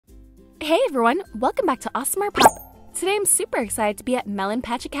Hey everyone, welcome back to AWESMR Pop. Today I'm super excited to be at Melon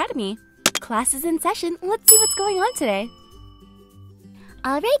Patch Academy. Class is in session, let's see what's going on today.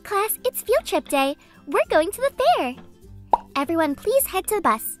 Alright class, it's field trip day. We're going to the fair. Everyone please head to the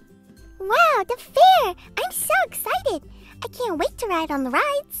bus. Wow, the fair! I'm so excited. I can't wait to ride on the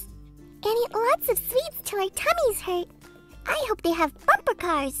rides. And eat lots of sweets till our tummies hurt. I hope they have bumper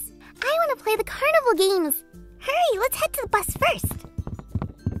cars. I want to play the carnival games. Hurry, let's head to the bus first.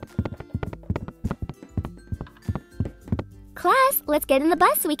 Class, let's get in the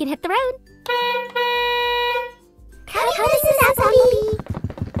bus so we can hit the road. How does this Applebee?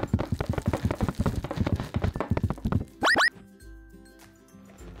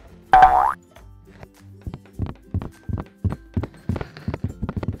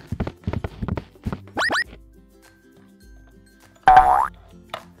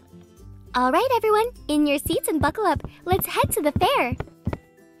 All right, everyone, in your seats and buckle up. Let's head to the fair.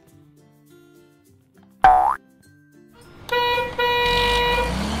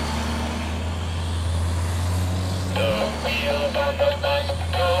 The wheels on the bus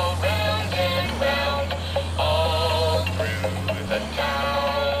go round and round, all through the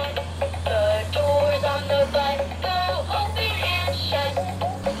town. The doors on the bus go open and shut,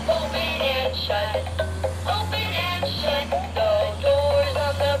 open and shut, open and shut. The doors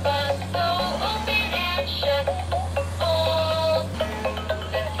on the bus go open and shut, all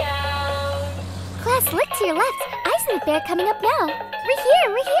through the town. Class, look to your left. I see the fair coming up now. We're here.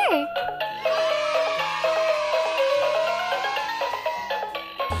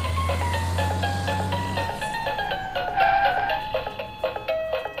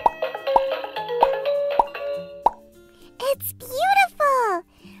 It's beautiful!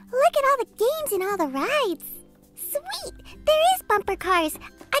 Look at all the games and all the rides. Sweet! There is bumper cars.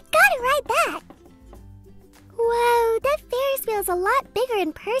 I gotta ride that. Whoa, that Ferris wheel's a lot bigger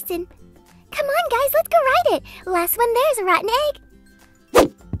in person. Come on, guys, let's go ride it. Last one there's a rotten egg.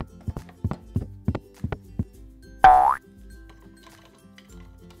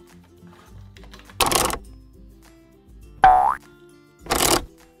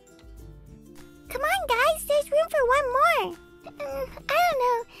 Come on, guys, there's room for one more. I don't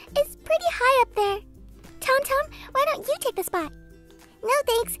know. It's pretty high up there. Tom, why don't you take the spot? No,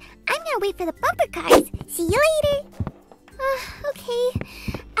 thanks. I'm gonna wait for the bumper cars. See you later. Okay.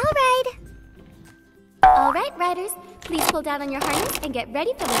 I'll ride. All right, riders, please pull down on your harness and get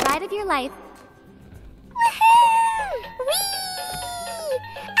ready for the ride of your life. Woohoo! Whee!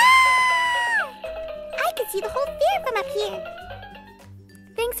 Ah! I can see the whole fair from up here.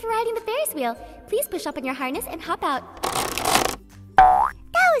 Thanks for riding the Ferris wheel. Please push up on your harness and hop out.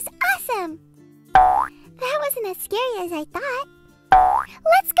 That was awesome. That wasn't as scary as I thought.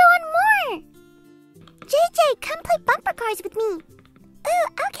 Let's go on more. JJ, come play bumper cars with me. Ooh,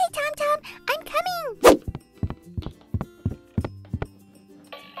 okay, Tom. I'm coming.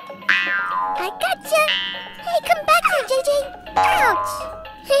 I gotcha. Hey, come back here, JJ. Ouch.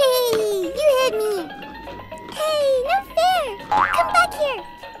 Hey, you hit me. Hey, no fair. Come back here.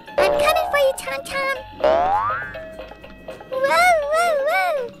 I'm coming for you, Tom. Whoa.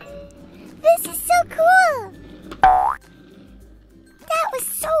 This is so cool. That was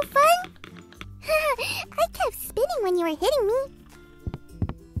so fun. I kept spinning when you were hitting me.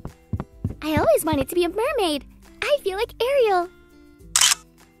 I always wanted to be a mermaid. I feel like Ariel.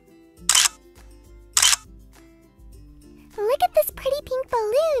 Look at this pretty pink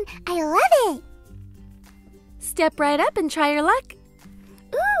balloon. I love it. Step right up and try your luck.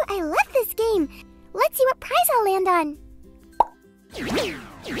 Ooh, I love this game. Let's see what prize I'll land on. I win!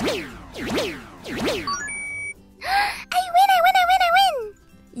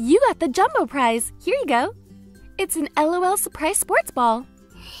 You got the jumbo prize. Here you go. It's an LOL surprise sports ball.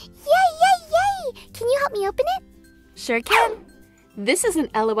 Yay! Can you help me open it? Sure can. This is an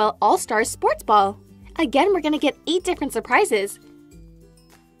LOL All-Star sports ball. Again, we're going to get 8 different surprises.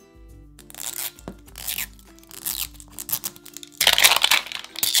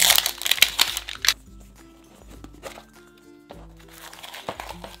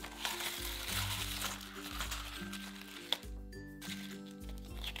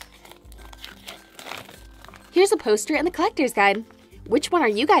 Here's a poster and the collector's guide. Which one are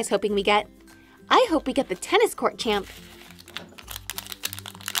you guys hoping we get? I hope we get the tennis court champ.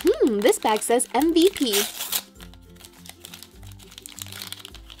 This bag says MVP.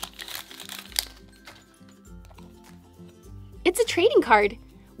 It's a trading card.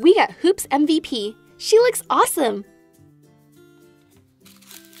 We got Hoops MVP. She looks awesome.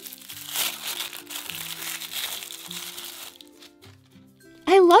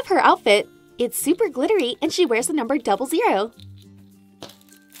 I love her outfit. It's super glittery and she wears the number 00.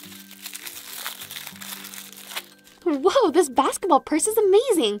 Whoa, this basketball purse is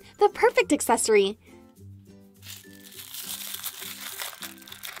amazing! The perfect accessory!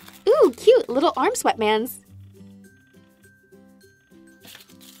 Ooh, cute little arm sweatbands!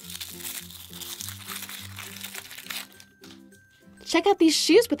 Check out these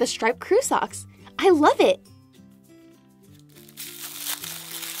shoes with the striped crew socks! I love it!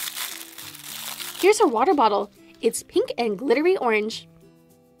 Here's her water bottle. It's pink and glittery orange.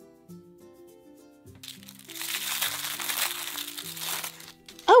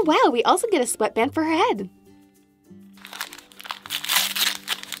 Oh wow, we also get a sweatband for her head.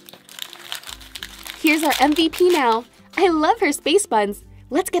 Here's our MVP now. I love her space buns.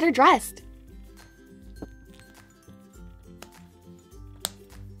 Let's get her dressed.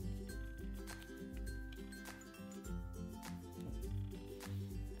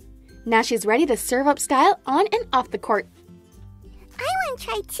 Now she's ready to serve up style on and off the court. I want to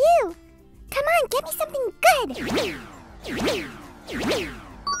try too. Come on, get me something good.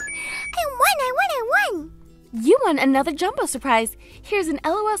 I won! You won another jumbo surprise. Here's an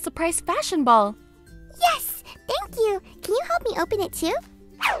LOL surprise fashion ball. Yes, thank you. Can you help me open it too?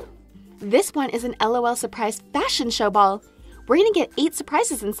 This one is an LOL surprise fashion show ball. We're gonna get 8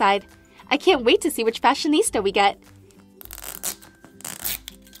 surprises inside. I can't wait to see which fashionista we get.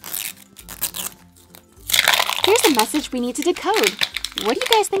 Here's a message we need to decode. What do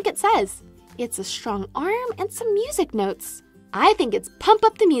you guys think it says? It's a strong arm and some music notes. I think it's pump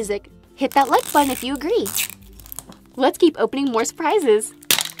up the music. Hit that like button if you agree. Let's keep opening more surprises.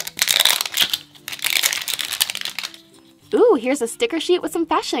 Ooh, here's a sticker sheet with some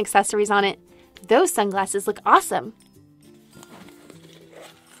fashion accessories on it. Those sunglasses look awesome.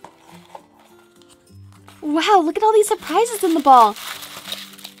 Wow, look at all these surprises in the ball.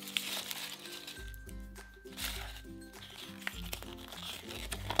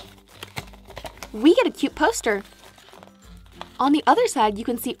 We get a cute poster. On the other side, you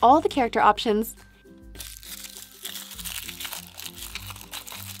can see all the character options.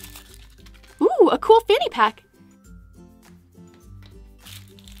 Ooh, a cool fanny pack.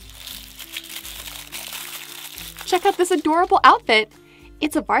 Check out this adorable outfit.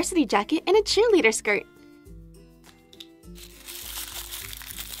 It's a varsity jacket and a cheerleader skirt.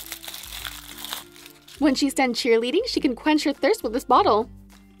 When she's done cheerleading, she can quench her thirst with this bottle.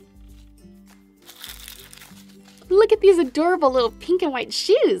 Look at these adorable little pink and white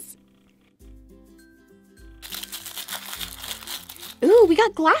shoes. Ooh, we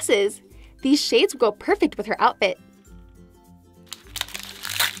got glasses. These shades will go perfect with her outfit.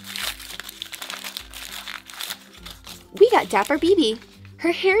 We got Dapper BB.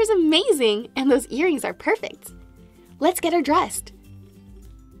 Her hair is amazing and those earrings are perfect. Let's get her dressed.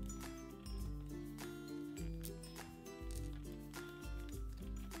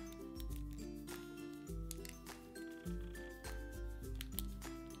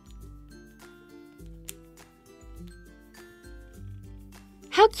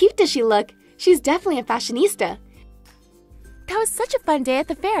 How cute does she look? She's definitely a fashionista. That was such a fun day at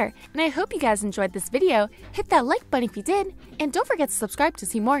the fair, and I hope you guys enjoyed this video. Hit that like button if you did, and don't forget to subscribe to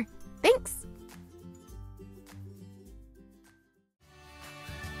see more. Thanks!